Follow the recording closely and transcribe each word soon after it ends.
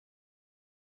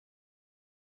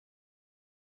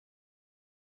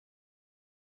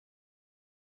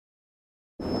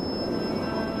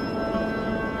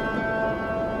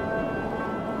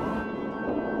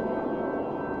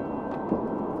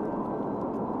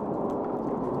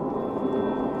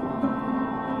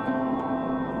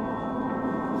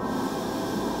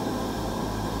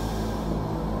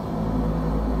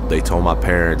They told my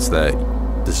parents that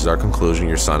this is our conclusion,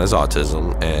 your son has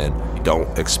autism, and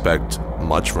don't expect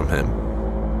much from him.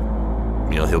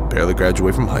 You know, he'll barely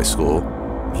graduate from high school.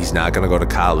 He's not gonna go to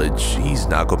college. He's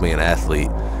not gonna be an athlete,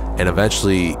 and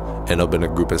eventually end up in a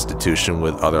group institution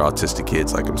with other autistic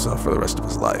kids like himself for the rest of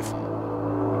his life.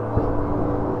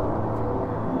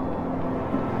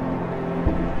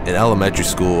 In elementary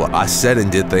school, I said and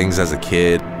did things as a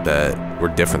kid that were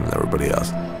different than everybody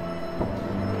else.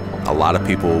 A lot of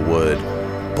people would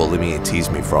bully me and tease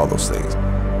me for all those things.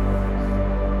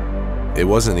 It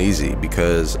wasn't easy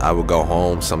because I would go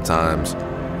home sometimes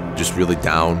just really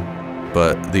down.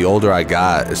 But the older I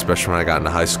got, especially when I got into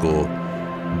high school,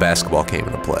 basketball came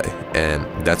into play. And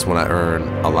that's when I earned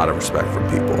a lot of respect from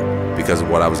people because of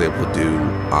what I was able to do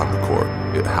on the court,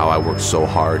 how I worked so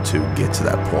hard to get to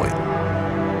that point.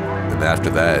 And after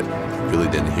that, really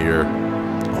didn't hear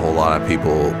a whole lot of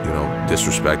people, you know,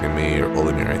 disrespecting me or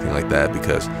bullying me or anything like that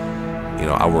because, you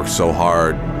know, I worked so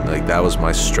hard. Like, that was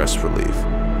my stress relief.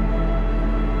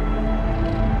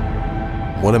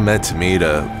 What it meant to me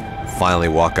to finally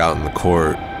walk out in the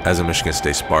court as a Michigan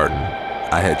State Spartan,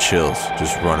 I had chills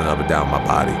just running up and down my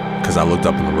body because I looked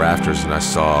up in the rafters and I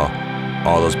saw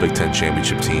all those Big Ten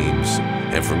championship teams.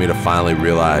 And for me to finally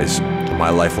realize my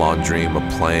lifelong dream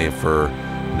of playing for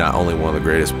not only one of the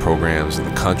greatest programs in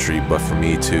the country, but for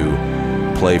me to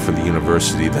play for the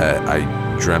university that I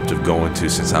dreamt of going to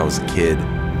since I was a kid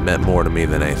meant more to me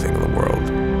than anything in the world.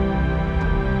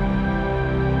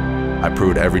 I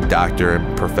proved every doctor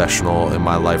and professional in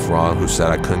my life wrong who said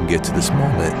I couldn't get to this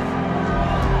moment.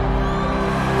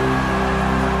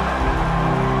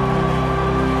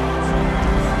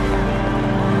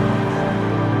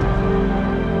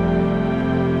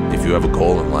 If you have a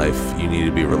goal in life, you need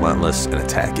to be relentless and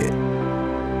attack it.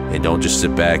 And don't just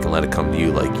sit back and let it come to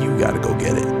you like you gotta go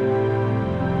get it.